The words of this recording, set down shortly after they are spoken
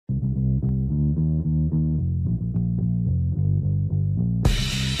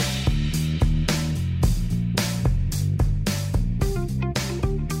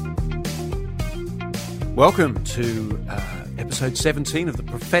Welcome to episode 17 of The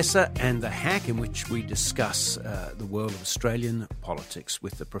Professor and the Hack, in which we discuss the world of Australian politics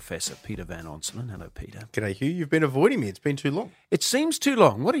with the Professor, Peter Van Onselen. Hello, Peter. G'day, Hugh. You've been avoiding me. It's been too long. It seems too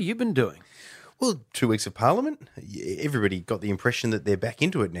long. What have you been doing? Well, 2 weeks of Parliament. Everybody got the impression that they're back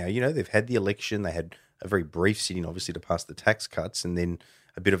into it now. You know, they've had the election. They had a very brief sitting, obviously, to pass the tax cuts, and then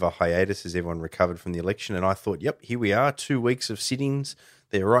a bit of a hiatus as everyone recovered from the election. And I thought, yep, here we are, 2 weeks of sittings.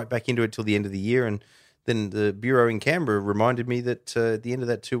 They're right back into it till the end of the year. And then the Bureau in Canberra reminded me that at the end of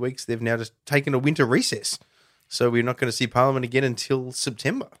that 2 weeks, they've now just taken a winter recess. So we're not going to see Parliament again until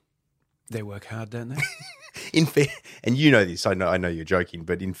September. They work hard, don't they? And you know this, I know you're joking,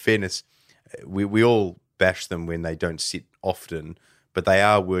 but in fairness, we all bash them when they don't sit often, but they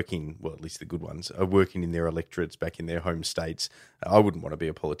are working, well, at least the good ones, are working in their electorates back in their home states. I wouldn't want to be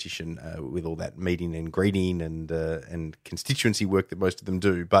a politician with all that meeting and greeting and constituency work that most of them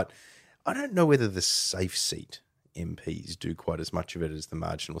do, but I don't know whether the safe seat MPs do quite as much of it as the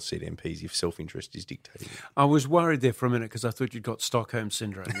marginal seat MPs if self-interest is dictating. I was worried there for a minute because I thought you'd got Stockholm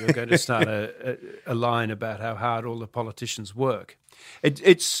Syndrome. You were going to start a line about how hard all the politicians work.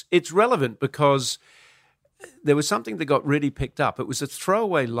 It's relevant because there was something that got really picked up. It was a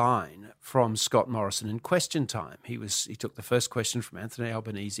throwaway line from Scott Morrison in Question Time. He took the first question from Anthony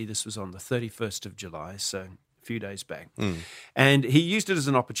Albanese. This was on the 31st of July, so a few days back. And he used it as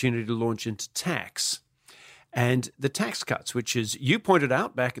an opportunity to launch into tax. And the tax cuts, which, as you pointed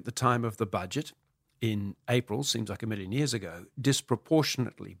out back at the time of the budget in April, seems like a million years ago,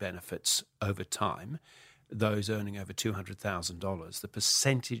 disproportionately benefits over time those earning over $200,000. The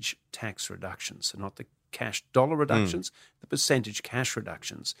percentage tax reductions, so not the cash dollar reductions, the percentage cash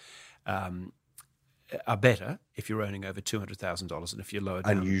reductions are better if you're earning over $200,000 than if you're lower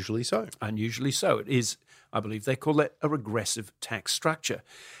down. Unusually so. Unusually so. It is, I believe they call it a regressive tax structure.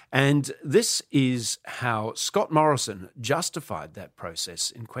 And this is how Scott Morrison justified that process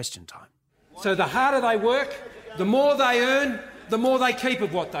in Question Time. So the harder they work, the more they earn, the more they keep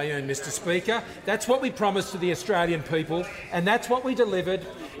of what they earn, Mr. Speaker. That's what we promised to the Australian people, and that's what we delivered.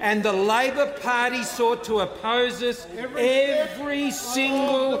 And the Labor Party sought to oppose us every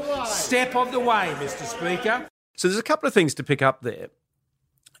single step of the way, Mr. Speaker. So there's a couple of things to pick up there.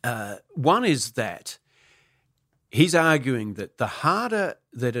 One is that he's arguing that the harder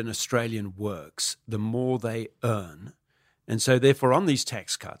that an Australian works, the more they earn. And so, therefore, on these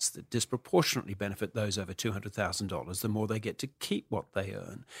tax cuts that disproportionately benefit those over $200,000, the more they get to keep what they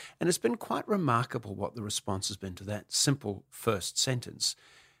earn. And it's been quite remarkable what the response has been to that simple first sentence.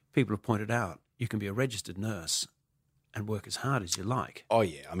 People have pointed out you can be a registered nurse and work as hard as you like. Oh,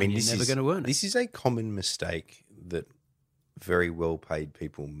 yeah. I mean, you're never going to earn it. This is a common mistake that very well-paid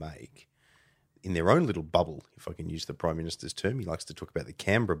people make in their own little bubble, if I can use the Prime Minister's term. He likes to talk about the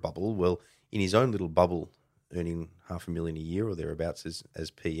Canberra bubble. Well, in his own little bubble, earning $500,000 a year or thereabouts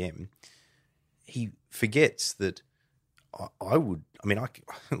as PM, he forgets that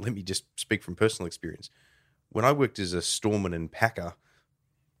let me just speak from personal experience. When I worked as a storeman and packer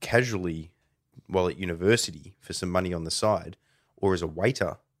casually while at university for some money on the side, or as a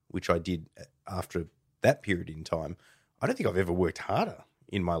waiter, which I did after that period in time, I don't think I've ever worked harder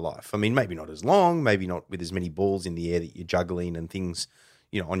in my life. I mean, maybe not as long, maybe not with as many balls in the air that you're juggling and things,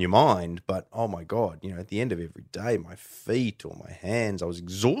 on your mind, but oh my God, at the end of every day, my feet or my hands, I was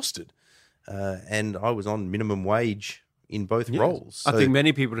exhausted. And I was on minimum wage in both roles. So, I think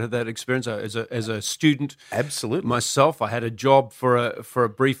many people had that experience as a student. Absolutely. Myself, I had a job for a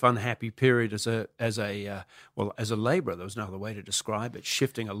brief unhappy period as a labourer. There was no other way to describe it,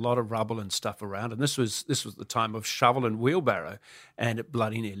 shifting a lot of rubble and stuff around. And this was the time of shovel and wheelbarrow, and it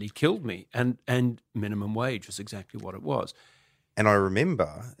bloody nearly killed me. And minimum wage was exactly what it was. And I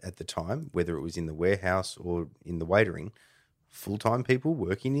remember at the time, whether it was in the warehouse or in the waitering, full-time people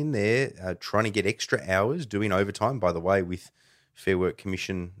working in there, trying to get extra hours, doing overtime, by the way, with Fair Work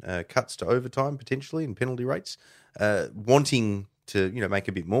Commission cuts to overtime potentially and penalty rates, wanting to, make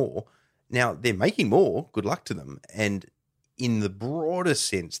a bit more. Now, they're making more, good luck to them. And in the broader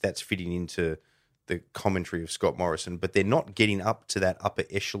sense, that's fitting into the commentary of Scott Morrison, but they're not getting up to that upper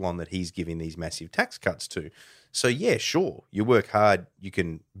echelon that he's giving these massive tax cuts to. So, yeah, sure, you work hard, you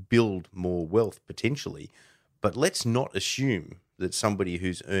can build more wealth potentially, but let's not assume that somebody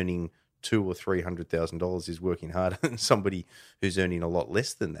who's earning $200,000 or $300,000 is working harder than somebody who's earning a lot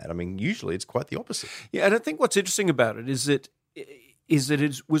less than that. I mean, usually it's quite the opposite. Yeah, and I think what's interesting about it is that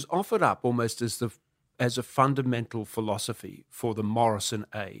it was offered up almost as a fundamental philosophy for the Morrison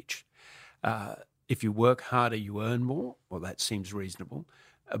age. If you work harder, you earn more. Well, that seems reasonable,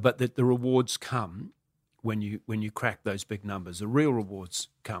 but that the rewards come when you crack those big numbers. The real rewards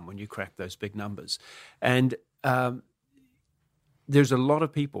come when you crack those big numbers. And there's a lot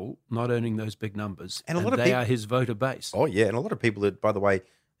of people not earning those big numbers, and they are his voter base. Oh, yeah, and a lot of people that, by the way,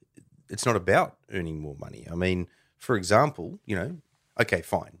 it's not about earning more money. I mean, for example, okay,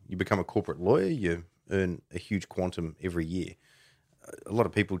 fine, you become a corporate lawyer, you earn a huge quantum every year. A lot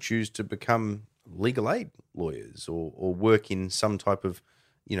of people choose to become legal aid lawyers or work in some type of,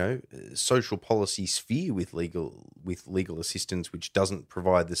 social policy sphere with legal assistance, which doesn't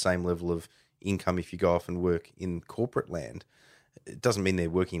provide the same level of income if you go off and work in corporate land. It doesn't mean they're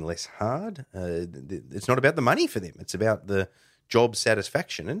working less hard. It's not about the money for them. It's about the job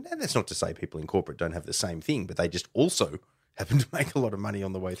satisfaction. And that's not to say people in corporate don't have the same thing, but they just also happen to make a lot of money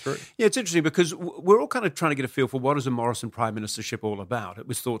on the way through. Yeah, it's interesting because we're all kind of trying to get a feel for what is a Morrison prime ministership all about. It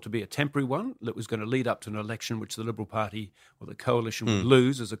was thought to be a temporary one that was going to lead up to an election which the Liberal Party or the coalition would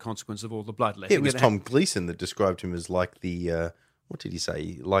lose as a consequence of all the bloodletting. Yeah, it was Tom Gleeson that described him as like the, what did he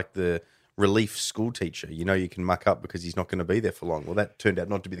say? Like the relief school teacher. You can muck up because he's not going to be there for long. Well, that turned out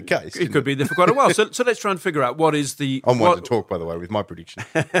not to be the case. It could be there for quite a while. So let's try and figure out what is the... I'm one to talk, by the way, with my prediction.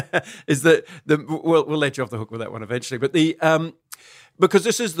 Is we'll let you off the hook with that one eventually. But because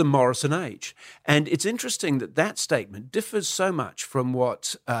this is the Morrison age. And it's interesting that statement differs so much from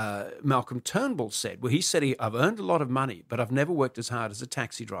what Malcolm Turnbull said, where he said, I've earned a lot of money, but I've never worked as hard as a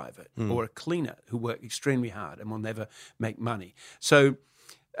taxi driver or a cleaner who work extremely hard and will never make money. So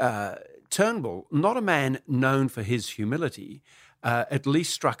Turnbull, not a man known for his humility, at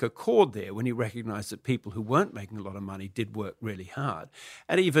least struck a chord there when he recognised that people who weren't making a lot of money did work really hard.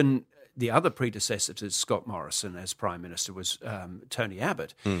 And even the other predecessor to Scott Morrison as Prime Minister was Tony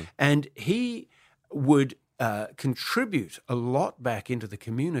Abbott. And he would contribute a lot back into the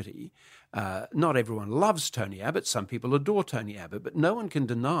community. Not everyone loves Tony Abbott. Some people adore Tony Abbott, but no one can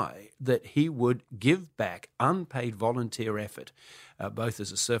deny that he would give back unpaid volunteer effort, both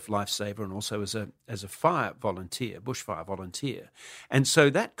as a surf lifesaver and also as a fire volunteer, bushfire volunteer. And so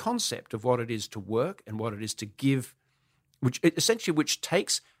that concept of what it is to work and what it is to give, which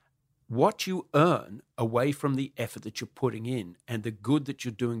takes what you earn away from the effort that you're putting in and the good that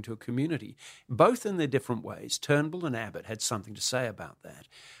you're doing to a community, both in their different ways. Turnbull and Abbott had something to say about that.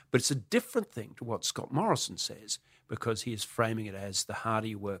 But it's a different thing to what Scott Morrison says, because he is framing it as the harder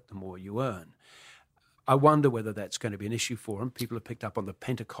you work, the more you earn. I wonder whether that's going to be an issue for him. People have picked up on the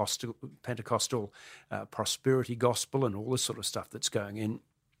Pentecostal prosperity gospel and all this sort of stuff that's going in.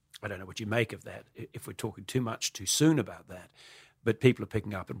 I don't know what you make of that, if we're talking too much too soon about that. But people are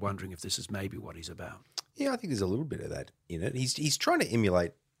picking up and wondering if this is maybe what he's about. Yeah, I think there's a little bit of that in it. He's trying to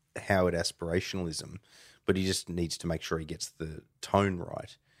emulate Howard aspirationalism, but he just needs to make sure he gets the tone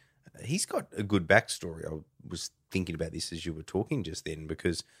right. He's got a good backstory. I was thinking about this as you were talking just then,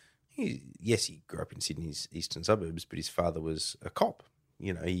 because he grew up in Sydney's eastern suburbs, but his father was a cop.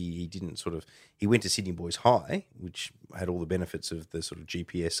 He didn't he went to Sydney Boys High, which had all the benefits of the sort of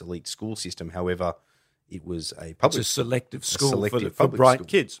GPS elite school system. However, it was a selective school for bright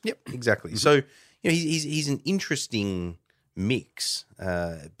kids. Yep, exactly. Mm-hmm. So he's an interesting mix,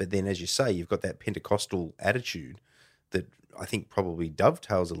 but then, as you say, you've got that Pentecostal attitude that I think probably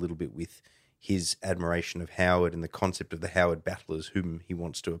dovetails a little bit with his admiration of Howard and the concept of the Howard battlers whom he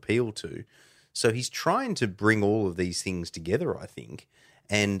wants to appeal to. So he's trying to bring all of these things together, I think,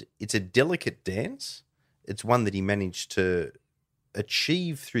 and it's a delicate dance. It's one that he managed to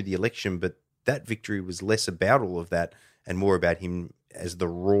achieve through the election, but that victory was less about all of that and more about him as the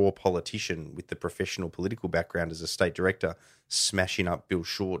raw politician with the professional political background as a state director, smashing up Bill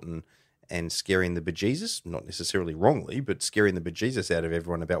Shorten and scaring the bejesus, not necessarily wrongly, but scaring the bejesus out of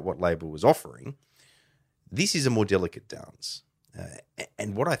everyone about what Labor was offering. This is a more delicate dance.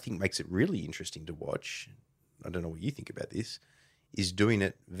 And what I think makes it really interesting to watch, I don't know what you think about this, is doing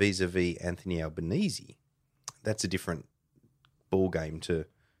it vis-a-vis Anthony Albanese. That's a different ball game to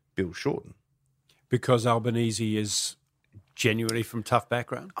Bill Shorten. Because Albanese is genuinely from tough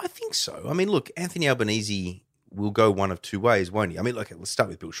background? I think so. I mean, look, Anthony Albanese will go one of two ways, won't he? I mean, look, let's start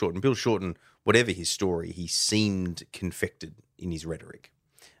with Bill Shorten. Bill Shorten, whatever his story, he seemed confected in his rhetoric.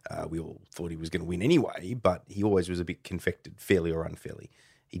 We all thought he was going to win anyway, but he always was a bit confected, fairly or unfairly.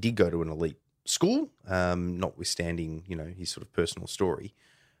 He did go to an elite school, notwithstanding, his sort of personal story.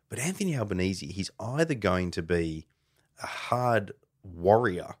 But Anthony Albanese, he's either going to be a hard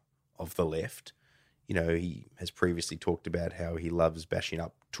warrior of the left. He has previously talked about how he loves bashing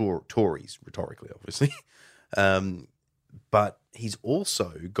up Tories, rhetorically, obviously. But he's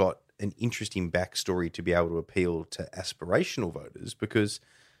also got an interesting backstory to be able to appeal to aspirational voters because,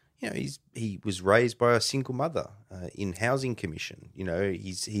 he was raised by a single mother in housing commission.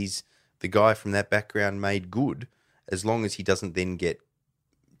 He's the guy from that background made good, as long as he doesn't then get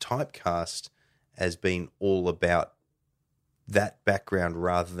typecast as being all about that background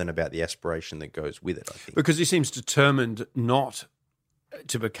rather than about the aspiration that goes with it, I think. Because he seems determined not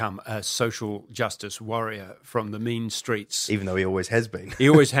to become a social justice warrior from the mean streets. Even though he always has been. He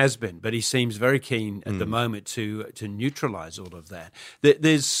always has been, but he seems very keen at the moment to neutralise all of that.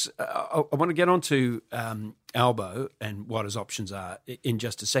 I want to get on to Albo and what his options are in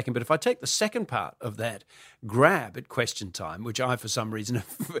just a second, but if I take the second part of that grab at Question Time, which I, for some reason,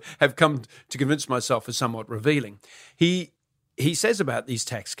 have come to convince myself is somewhat revealing, he says about these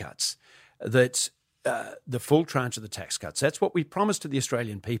tax cuts that the full tranche of the tax cuts, that's what we promised to the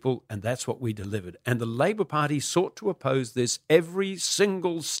Australian people, and that's what we delivered. And the Labor Party sought to oppose this every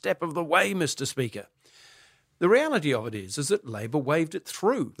single step of the way, Mr. Speaker. The reality of it is that Labor waved it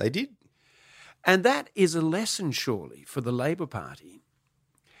through. They did. And that is a lesson, surely, for the Labor Party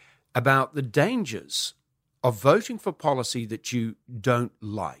about the dangers of voting for policy that you don't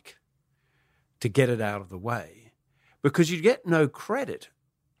like to get it out of the way, because you get no credit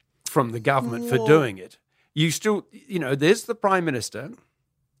from the government for doing it. You still, there's the Prime Minister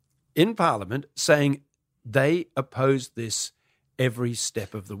in Parliament saying they opposed this every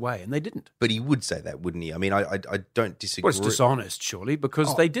step of the way, and they didn't. But he would say that, wouldn't he? I mean, I don't disagree. Well, it's dishonest, surely,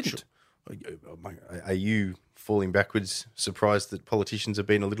 because they didn't. Sure. Are you falling backwards, surprised that politicians have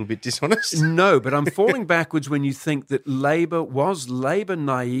been a little bit dishonest? No, but I'm falling backwards when you think that Labor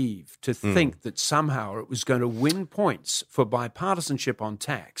naive to think that somehow it was going to win points for bipartisanship on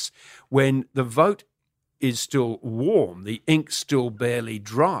tax when the vote is still warm, the ink's still barely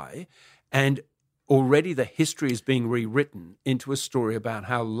dry, and already the history is being rewritten into a story about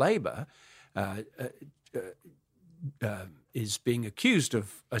how Labor is being accused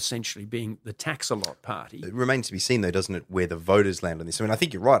of essentially being the tax-a-lot party. It remains to be seen, though, doesn't it, where the voters land on this. I mean, I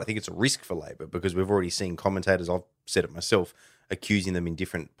think you're right. I think it's a risk for Labor because we've already seen commentators, I've said it myself, accusing them in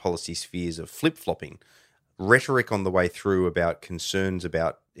different policy spheres of flip-flopping. Rhetoric on the way through about concerns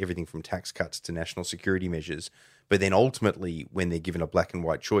about everything from tax cuts to national security measures, but then ultimately, when they're given a black and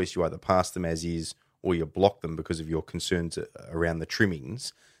white choice, you either pass them as is or you block them because of your concerns around the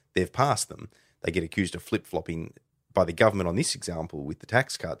trimmings. They've passed them. They get accused of flip-flopping by the government on this example with the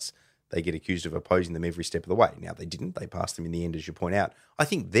tax cuts. They get accused of opposing them every step of the way. Now, they didn't. They passed them in the end, as you point out. I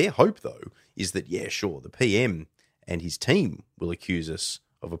think their hope, though, is that, yeah, sure, the PM and his team will accuse us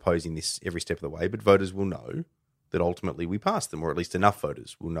of opposing this every step of the way, but voters will know that ultimately we passed them, or at least enough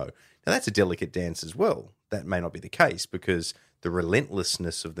voters will know. Now, that's a delicate dance as well. That may not be the case because the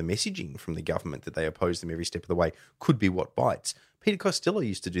relentlessness of the messaging from the government that they oppose them every step of the way could be what bites. Peter Costello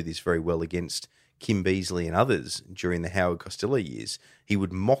used to do this very well against Kim Beazley and others during the Howard Costello years. He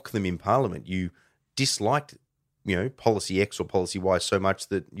would mock them in Parliament. You disliked, policy X or policy Y so much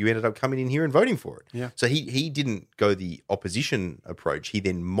that you ended up coming in here and voting for it. Yeah. So he didn't go the opposition approach. He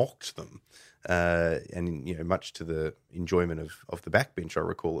then mocked them, and much to the enjoyment of the backbench, I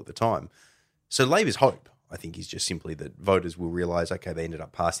recall at the time. So Labor's hope, I think, is just simply that voters will realise, okay, they ended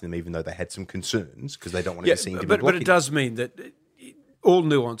up passing them even though they had some concerns because they don't want to be seen to be blocking. But it does mean that all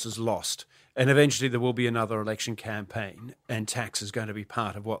nuance is lost. And eventually there will be another election campaign and tax is going to be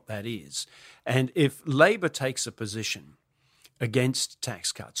part of what that is. And if Labor takes a position against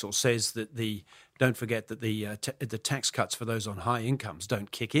tax cuts or says that don't forget that the tax cuts for those on high incomes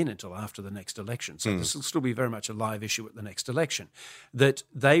don't kick in until after the next election, so this will still be very much a live issue at the next election, that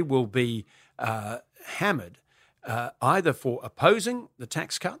they will be hammered either for opposing the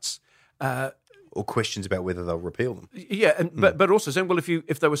tax cuts or questions about whether they'll repeal them. Yeah, but also saying, well,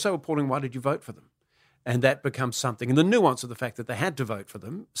 if they were so appalling, why did you vote for them? And that becomes something. And the nuance of the fact that they had to vote for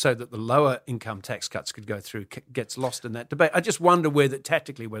them so that the lower income tax cuts could go through gets lost in that debate. I just wonder whether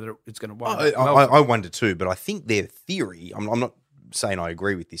it's going to wind up. I wonder too, but I think their theory, I'm not saying I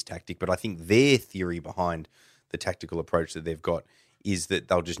agree with this tactic, but I think their theory behind the tactical approach that they've got is that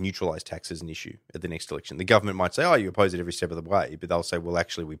they'll just neutralise tax as an issue at the next election. The government might say, you oppose it every step of the way, but they'll say, well,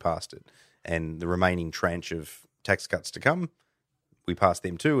 actually, we passed it. And the remaining tranche of tax cuts to come, we passed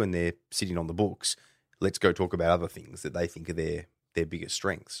them too, and they're sitting on the books. Let's go talk about other things that they think are their biggest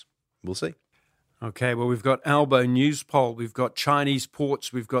strengths. We'll see. Okay, well, we've got Albo Newspoll, we've got Chinese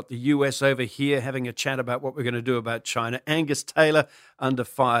ports, we've got the US over here having a chat about what we're going to do about China. Angus Taylor under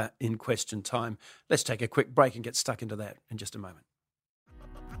fire in Question Time. Let's take a quick break and get stuck into that in just a moment.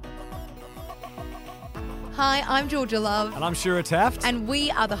 Hi, I'm Georgia Love. And I'm Shura Taft. And we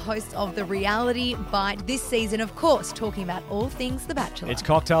are the hosts of The Reality Bite this season, of course, talking about all things The Bachelor. It's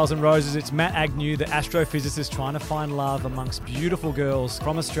Cocktails and Roses. It's Matt Agnew, the astrophysicist, trying to find love amongst beautiful girls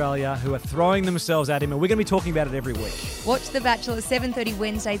from Australia who are throwing themselves at him. And we're going to be talking about it every week. Watch The Bachelor 7:30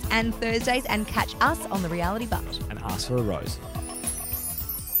 Wednesdays and Thursdays and catch us on The Reality Bite. And ask for a rose.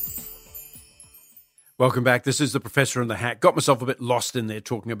 Welcome back. This is the Professor and the Hack. Got myself a bit lost in there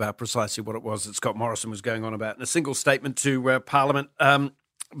talking about precisely what it was that Scott Morrison was going on about in a single statement to Parliament.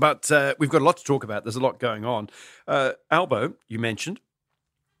 But we've got a lot to talk about. There's a lot going on. Albo, you mentioned.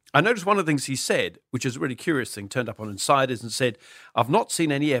 I noticed one of the things he said, which is a really curious thing, turned up on Insiders and said, I've not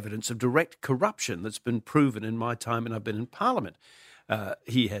seen any evidence of direct corruption that's been proven in my time and I've been in Parliament,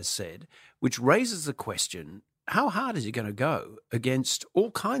 he has said, which raises the question, how hard is he going to go against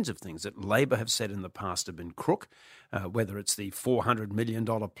all kinds of things that Labor have said in the past have been crook, whether it's the $400 million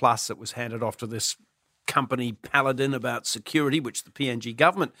plus that was handed off to this company Paladin about security, which the PNG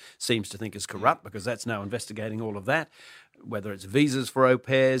government seems to think is corrupt because that's now investigating all of that, whether it's visas for au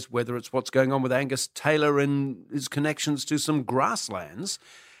pairs, whether it's what's going on with Angus Taylor and his connections to some grasslands.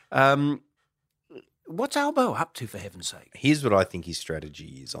 What's Albo up to, for heaven's sake? Here's what I think his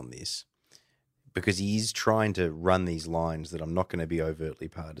strategy is on this. Because he's trying to run these lines that I'm not going to be overtly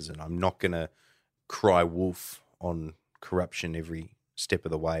partisan. I'm not going to cry wolf on corruption every step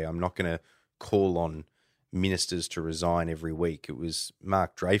of the way. I'm not going to call on ministers to resign every week. It was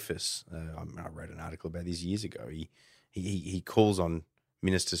Mark Dreyfus. I wrote an article about this years ago. He calls on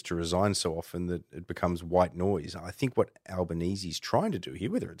ministers to resign so often that it becomes white noise. I think what Albanese's trying to do here,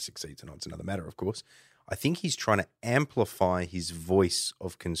 whether it succeeds or not, it's another matter, of course. I think he's trying to amplify his voice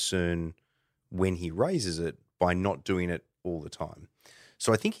of concern when he raises it by not doing it all the time.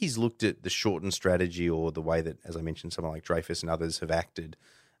 So I think he's looked at the shortened strategy or the way that, as I mentioned, someone like Dreyfus and others have acted,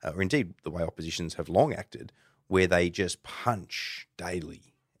 or indeed the way oppositions have long acted, where they just punch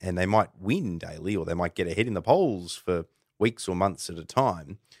daily and they might win daily or they might get ahead in the polls for weeks or months at a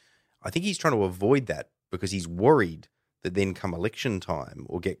time. I think he's trying to avoid that because he's worried that then come election time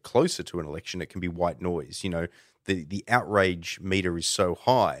or get closer to an election, it can be white noise. You know, the outrage meter is so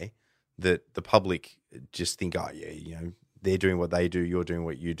high that the public just think, oh, yeah, you know, they're doing what they do, you're doing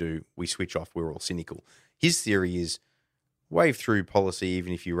what you do, we switch off, we're all cynical. His theory is wave through policy,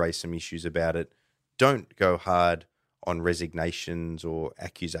 even if you raise some issues about it. Don't go hard on resignations or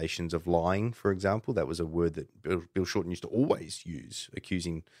accusations of lying, for example. That was a word that Bill Shorten used to always use,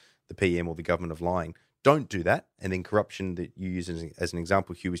 accusing the PM or the government of lying. Don't do that. And then corruption that you use as an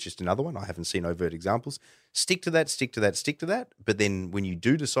example, Hugh, is just another one. I haven't seen overt examples. Stick to that, stick to that, stick to that. But then when you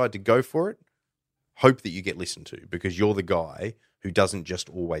do decide to go for it, hope that you get listened to because you're the guy who doesn't just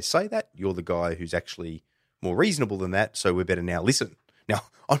always say that. You're the guy who's actually more reasonable than that. So we better now listen. Now,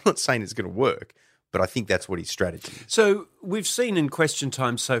 I'm not saying it's going to work, but I think that's what his strategy is. So we've seen in Question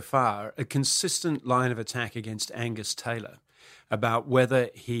Time so far a consistent line of attack against Angus Taylor about whether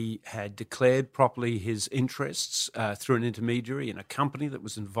he had declared properly his interests through an intermediary in a company that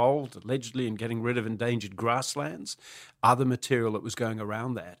was involved allegedly in getting rid of endangered grasslands, other material that was going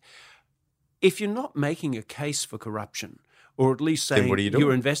around that. If you're not making a case for corruption, or at least saying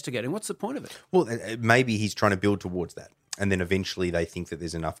you're investigating, what's the point of it? Well, maybe he's trying to build towards that. And then eventually they think that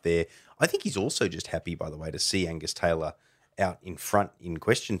there's enough there. I think he's also just happy, by the way, to see Angus Taylor out in front in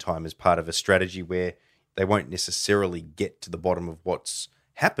Question Time as part of a strategy where they won't necessarily get to the bottom of what's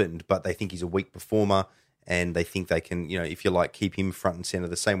happened, but they think he's a weak performer and they think they can, you know, if you like, keep him front and centre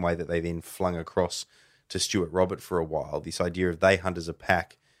the same way that they then flung across to Stuart Robert for a while. This idea of they hunt as a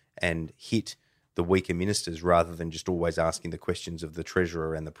pack and hit the weaker ministers rather than just always asking the questions of the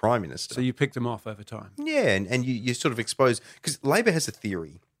Treasurer and the Prime Minister. So you pick them off over time. Yeah, and you sort of expose... Because Labor has a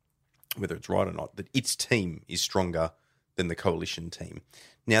theory, whether it's right or not, that its team is stronger than the coalition team.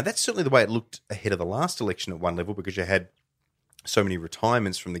 Now, that's certainly the way it looked ahead of the last election at one level because you had so many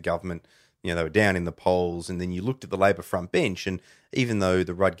retirements from the government. You know, they were down in the polls, and then you looked at the Labor front bench, and even though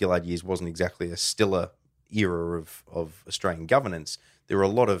the Rudd-Gillard years wasn't exactly a stellar era of Australian governance, there were a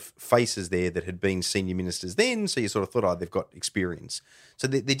lot of faces there that had been senior ministers then, so you sort of thought, oh, they've got experience. So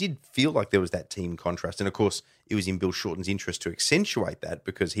they did feel like there was that team contrast. And, of course, it was in Bill Shorten's interest to accentuate that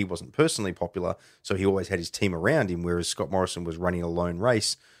because he wasn't personally popular, so he always had his team around him, whereas Scott Morrison was running a lone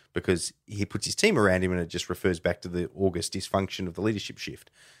race because he puts his team around him and it just refers back to the August dysfunction of the leadership shift.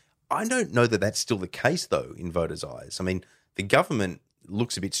 I don't know that that's still the case, though, in voters' eyes. I mean, the government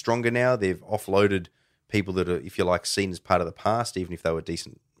looks a bit stronger now. They've offloaded people that are, if you like, seen as part of the past, even if they were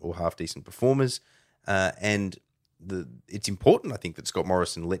decent or half-decent performers. And it's important, I think, that Scott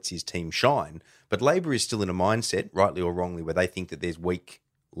Morrison lets his team shine. But Labor is still in a mindset, rightly or wrongly, where they think that there's weak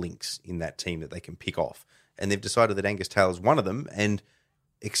links in that team that they can pick off. And they've decided that Angus Taylor's one of them, and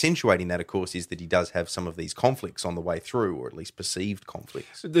accentuating that, of course, is that he does have some of these conflicts on the way through, or at least perceived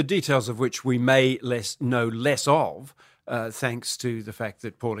conflicts. The details of which we may know less of, thanks to the fact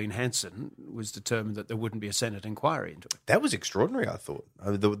that Pauline Hanson was determined that there wouldn't be a Senate inquiry into it. That was extraordinary, I thought,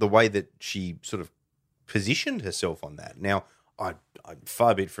 the way that she sort of positioned herself on that. Now,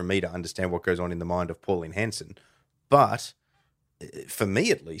 far be it from me to understand what goes on in the mind of Pauline Hanson, but for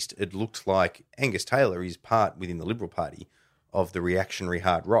me at least, it looked like Angus Taylor is part within the Liberal Party of the reactionary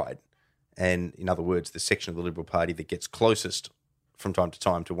hard right. And in other words, the section of the Liberal Party that gets closest from time to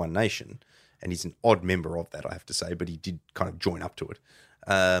time to One Nation. And he's an odd member of that, I have to say, but he did kind of join up to it.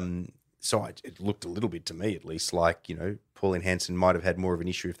 It looked a little bit to me, at least, like, Pauline Hanson might have had more of an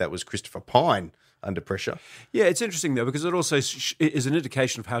issue if that was Christopher Pyne under pressure. Yeah, it's interesting, though, because it also is an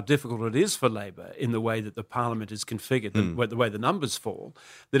indication of how difficult it is for Labor in the way that the parliament is configured, the way the numbers fall,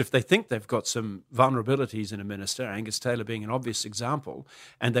 that if they think they've got some vulnerabilities in a minister, Angus Taylor being an obvious example,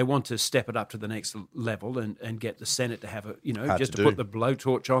 and they want to step it up to the next level and get the Senate to have just to put the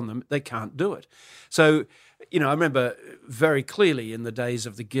blowtorch on them, they can't do it. So, I remember very clearly in the days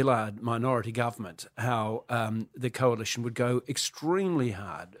of the Gillard minority government how the coalition would go extremely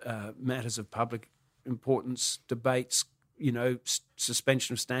hard, matters of public importance, debates,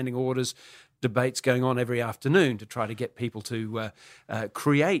 suspension of standing orders, debates going on every afternoon to try to get people to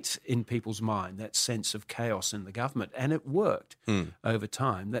create in people's mind that sense of chaos in the government. And it worked over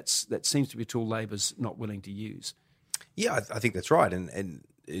time. That seems to be a tool Labor's not willing to use. Yeah, I think that's right. And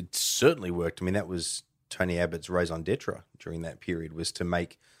it certainly worked. I mean, that was Tony Abbott's raison d'etre during that period, was to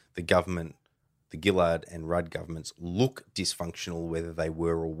make the government, the Gillard and Rudd governments, look dysfunctional whether they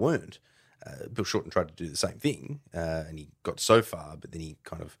were or weren't. Bill Shorten tried to do the same thing, and he got so far, but then he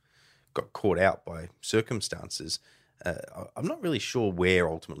kind of got caught out by circumstances. I'm not really sure where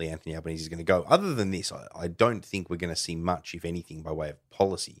ultimately Anthony Albanese is going to go. Other than this, I don't think we're going to see much, if anything, by way of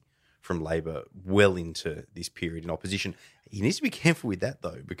policy from Labor well into this period in opposition. He needs to be careful with that,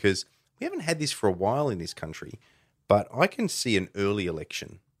 though, because we haven't had this for a while in this country, but I can see an early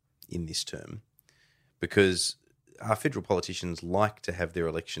election in this term because our federal politicians like to have their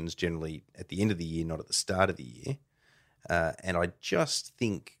elections generally at the end of the year, not at the start of the year. And I just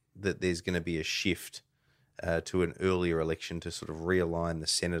think that there's going to be a shift to an earlier election to sort of realign the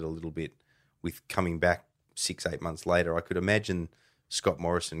Senate a little bit with coming back 6-8 months later. I could imagine Scott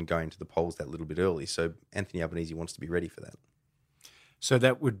Morrison going to the polls that little bit early. So Anthony Albanese wants to be ready for that. So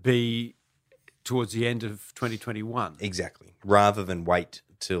that would be towards the end of 2021? Exactly. Rather than wait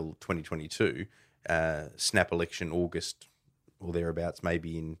till 2022, snap election August or thereabouts,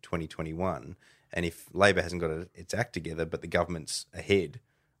 maybe in 2021. And if Labor hasn't got its act together, but the government's ahead,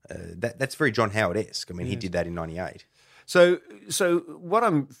 that's very John Howard-esque. I mean, He did that in 98. So what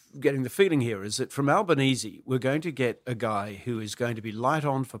I'm getting the feeling here is that from Albanese, we're going to get a guy who is going to be light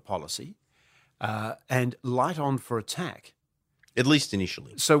on for policy and light on for attack. At least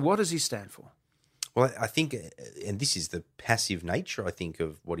initially. So what does he stand for? Well, I think, and this is the passive nature, I think,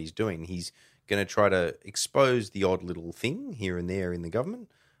 of what he's doing. He's going to try to expose the odd little thing here and there in the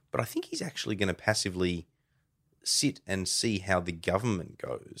government, but I think he's actually going to passively sit and see how the government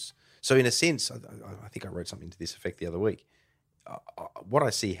goes. So in a sense, I think I wrote something to this effect the other week. What I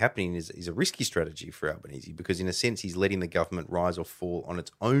see happening is a risky strategy for Albanese because in a sense he's letting the government rise or fall on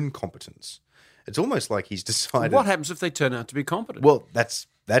its own competence. It's almost like he's decided... What happens if they turn out to be competent? Well, that's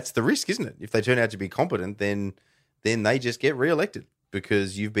the risk, isn't it? If they turn out to be competent, then they just get re-elected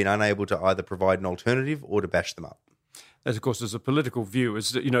because you've been unable to either provide an alternative or to bash them up. As, of course, as a political view,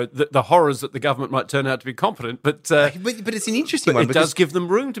 is the horrors that the government might turn out to be competent, but it's an interesting one. It does give them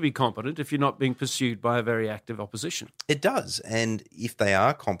room to be competent if you're not being pursued by a very active opposition. It does, and if they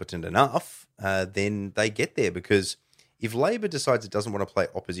are competent enough, then they get there because if Labor decides it doesn't want to play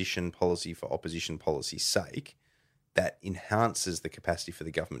opposition policy for opposition policy's sake, that enhances the capacity for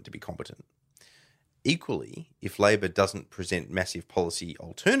the government to be competent. Equally, if Labor doesn't present massive policy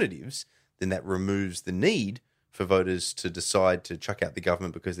alternatives, then that removes the need for voters to decide to chuck out the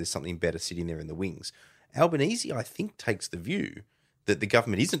government because there's something better sitting there in the wings. Albanese, I think, takes the view that the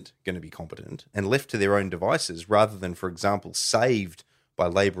government isn't going to be competent and left to their own devices rather than, for example, saved by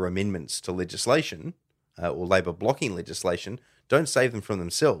Labor amendments to legislation or Labor blocking legislation, don't save them from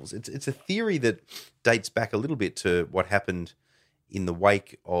themselves. It's a theory that dates back a little bit to what happened in the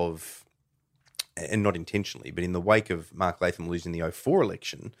wake of, and not intentionally, but in the wake of Mark Latham losing the 2004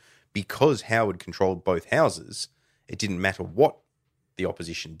 election. Because Howard controlled both houses, it didn't matter what the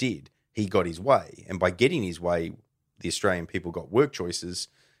opposition did. He got his way. And by getting his way, the Australian people got work choices,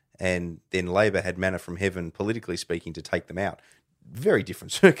 and then Labor had manna from heaven, politically speaking, to take them out. very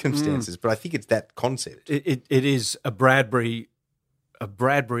different circumstances, but I think it's that concept. It is a Bradbury-esque,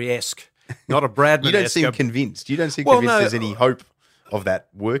 not a Bradman-esque. You don't seem convinced. You don't seem Well, convinced no. there's any hope of that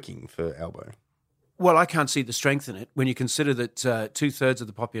working for Albo. Well, I can't see the strength in it when you consider that 2/3 of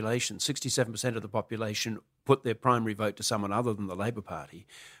the population, 67% of the population, put their primary vote to someone other than the Labor Party.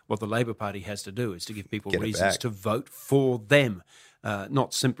 What the Labor Party has to do is to give people Get it reasons back. to vote for them,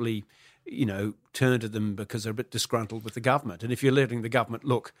 not simply, turn to them because they're a bit disgruntled with the government. And if you're letting the government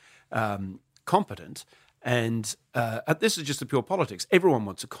look competent, and this is just the pure politics, everyone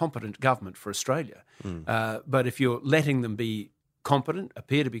wants a competent government for Australia. But if you're letting them be competent,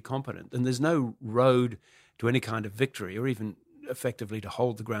 appear to be competent, then there's no road to any kind of victory or even effectively to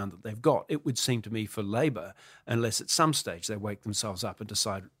hold the ground that they've got. It would seem to me for Labor, unless at some stage they wake themselves up and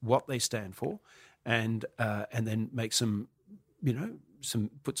decide what they stand for, and then make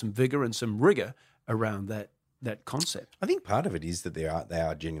put some vigor and some rigor around that concept. I think part of it is that they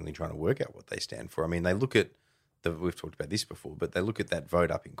are genuinely trying to work out what they stand for. I mean, they look at we've talked about this before, but they look at that vote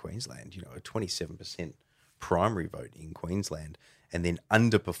up in Queensland, a 27% primary vote in Queensland, and then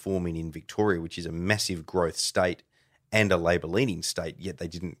underperforming in Victoria, which is a massive growth state and a Labor-leaning state, yet they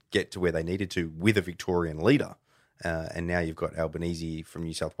didn't get to where they needed to with a Victorian leader. And now you've got Albanese from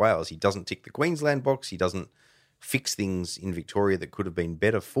New South Wales. He doesn't tick the Queensland box. He doesn't fix things in Victoria that could have been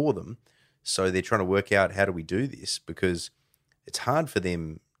better for them. So they're trying to work out, how do we do this? Because it's hard for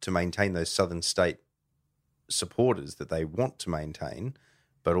them to maintain those southern state supporters that they want to maintain,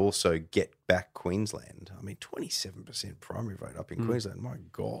 but also get back Queensland. I mean, 27% primary vote up in Queensland. My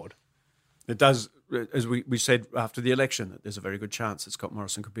God. It does, as we said after the election, that there's a very good chance that Scott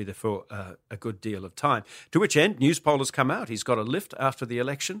Morrison could be there for a good deal of time. To which end, Newspoll has come out. He's got a lift after the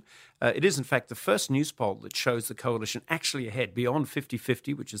election. It is, in fact, the first Newspoll that shows the coalition actually ahead beyond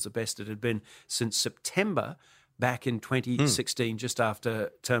 50-50, which is the best it had been since September back in 2016, just after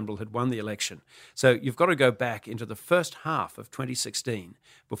Turnbull had won the election. So you've got to go back into the first half of 2016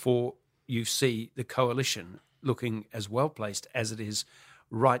 before you see the coalition looking as well-placed as it is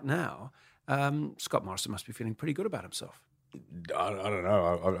right now. Scott Morrison must be feeling pretty good about himself. I don't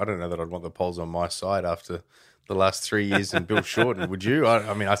know. I don't know that I'd want the polls on my side after the last 3 years and Bill Shorten. Would you?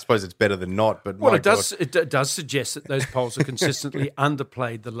 I mean, I suppose it's better than not. But Well, it does suggest that those polls have consistently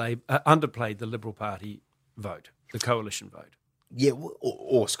underplayed the Liberal Party vote, the coalition vote. Yeah,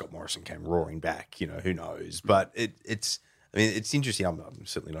 or Scott Morrison came roaring back. Who knows? But it's interesting. I'm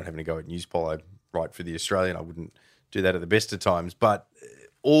certainly not having to go at Newspoll. I write for The Australian. I wouldn't do that at the best of times. But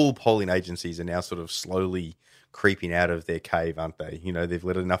all polling agencies are now sort of slowly creeping out of their cave, aren't they? They've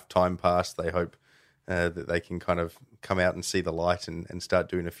let enough time pass. They hope that they can kind of come out and see the light and start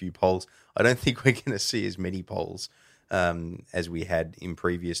doing a few polls. I don't think we're going to see as many polls as we had in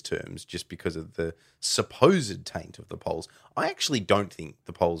previous terms, just because of the supposed taint of the polls. I actually don't think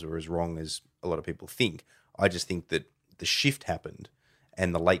the polls are as wrong as a lot of people think. I just think that the shift happened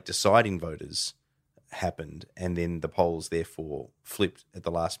and the late deciding voters happened, and then the polls therefore flipped at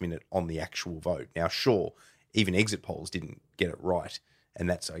the last minute on the actual vote. Now, sure, even exit polls didn't get it right, and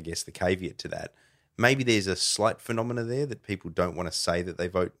that's, I guess, the caveat to that. Maybe there's a slight phenomena there that people don't want to say that they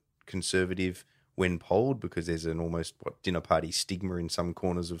vote Conservative when polled, because there's an almost dinner party stigma in some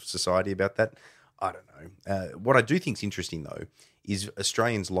corners of society about that. I don't know. What I do think is interesting, though, is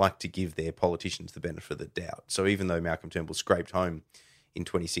Australians like to give their politicians the benefit of the doubt. So even though Malcolm Turnbull scraped home in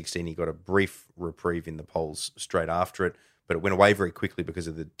 2016, he got a brief reprieve in the polls straight after it, but it went away very quickly because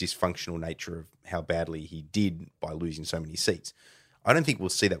of the dysfunctional nature of how badly he did by losing so many seats. I don't think we'll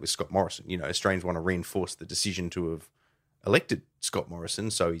see that with Scott Morrison. Australians want to reinforce the decision to have elected Scott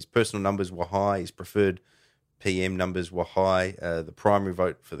Morrison, so his personal numbers were high, his preferred PM numbers were high, the primary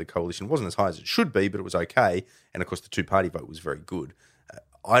vote for the coalition wasn't as high as it should be, but it was okay, and of course the two-party vote was very good.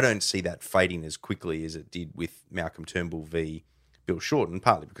 I don't see that fading as quickly as it did with Malcolm Turnbull v. Bill Shorten,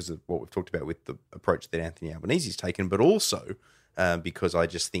 partly because of what we've talked about with the approach that Anthony Albanese's taken, but also because I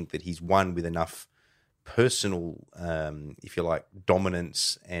just think that he's won with enough personal, if you like,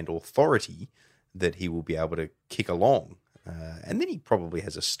 dominance and authority that he will be able to kick along. And then he probably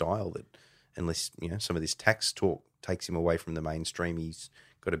has a style that, unless some of this tax talk takes him away from the mainstream, he's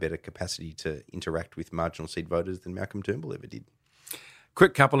got a better capacity to interact with marginal seat voters than Malcolm Turnbull ever did.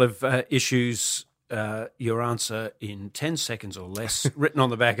 Quick couple of issues. Your answer in 10 seconds or less, written on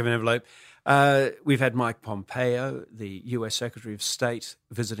the back of an envelope. We've had Mike Pompeo, the US Secretary of State,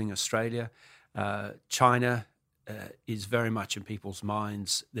 visiting Australia. China is very much in people's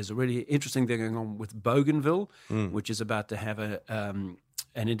minds. There's a really interesting thing going on with Bougainville, which is about to have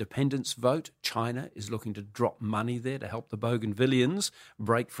an independence vote. China is looking to drop money there to help the Bougainvilleans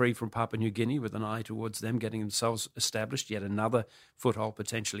break free from Papua New Guinea with an eye towards them getting themselves established, yet another foothold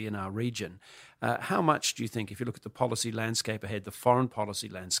potentially in our region. How much do you think, if you look at the policy landscape ahead, the foreign policy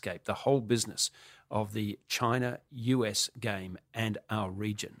landscape, the whole business of the China-US game and our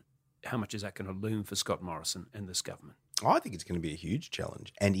region, how much is that going to loom for Scott Morrison and this government? I think it's going to be a huge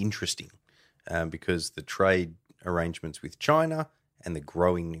challenge and interesting because the trade arrangements with China and the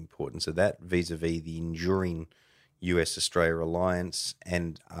growing importance of that vis-a-vis the enduring US-Australia alliance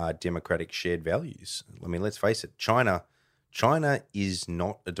and our democratic shared values. I mean, let's face it, China is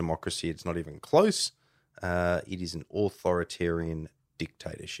not a democracy. It's not even close. It is an authoritarian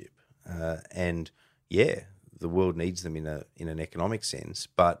dictatorship. And yeah, the world needs them in an economic sense,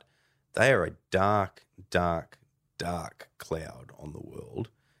 but they are a dark, dark, dark cloud on the world,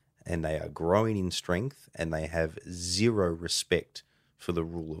 and they are growing in strength, and they have zero respect for the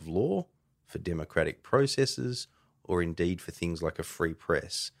rule of law, for democratic processes, or indeed for things like a free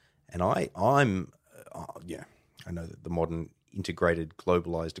press. And I know that the modern integrated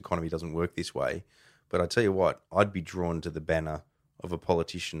globalized economy doesn't work this way, but I tell you what, I'd be drawn to the banner of a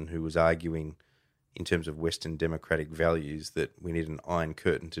politician who was arguing in terms of Western democratic values that we need an iron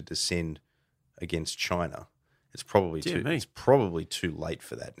curtain to descend against China. It's probably too late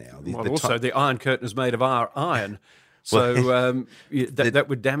for that now. The Iron Curtain is made of iron, so that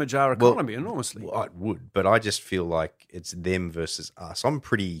would damage our economy enormously. Well, it would, but I just feel like it's them versus us. I'm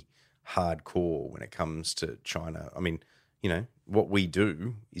pretty hardcore when it comes to China. I mean, you know, what we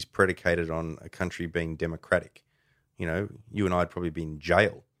do is predicated on a country being democratic. You know, you and I would probably be in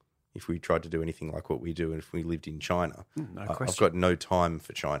jail if we tried to do anything like what we do and if we lived in China. No question. I've got no time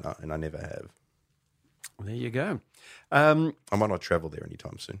for China, and I never have. There you go. I might not travel there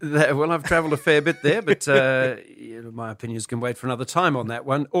anytime soon. Well, I've travelled a fair bit there, but my opinions can wait for another time on that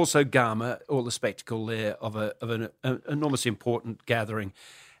one. Also, Garma, all the spectacle there of an enormously important gathering,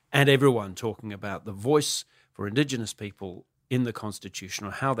 and everyone talking about the voice for Indigenous people in the Constitution,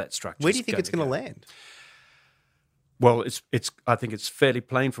 or how that structure. Where do you think it's going to land? Well, I think it's fairly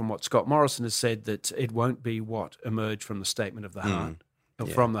plain from what Scott Morrison has said that it won't be what emerged from the statement of the heart,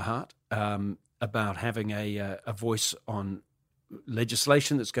 from the heart, about having a voice on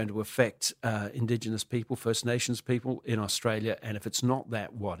legislation that's going to affect Indigenous people, First Nations people in Australia. And if it's not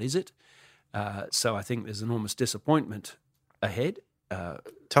that, what is it? So I think there's enormous disappointment ahead.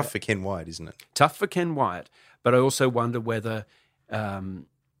 Tough for Ken Wyatt, isn't it? Tough for Ken Wyatt. But I also wonder whether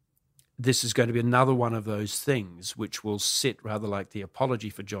this is going to be another one of those things which will sit rather like the apology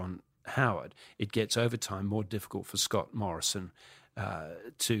for John Howard. It gets over time more difficult for Scott Morrison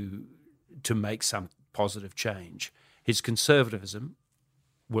to make some positive change. His conservatism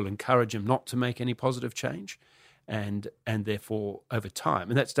will encourage him not to make any positive change, and therefore over time,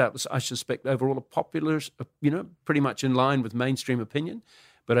 and that's doubtless, I suspect, overall a popular, pretty much in line with mainstream opinion,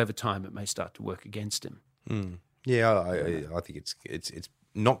 but over time it may start to work against him. Yeah, I think it's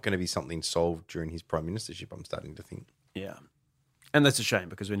not going to be something solved during his prime ministership, I'm starting to think. Yeah, and that's a shame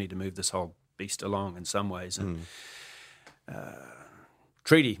because we need to move this whole beast along in some ways. And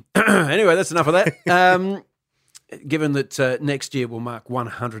treaty. Anyway, that's enough of that. Given that next year will mark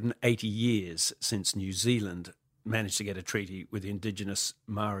 180 years since New Zealand managed to get a treaty with the Indigenous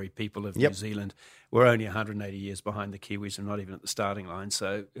Maori people of New Zealand, we're only 180 years behind the Kiwis and not even at the starting line,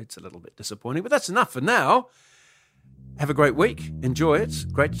 so it's a little bit disappointing. But that's enough for now. Have a great week. Enjoy it.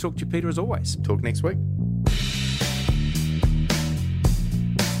 Great to talk to you, Peter, as always. Talk next week.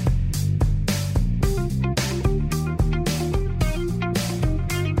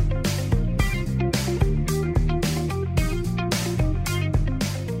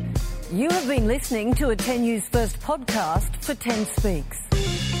 You have been listening to a 10 News First podcast for 10 Speaks.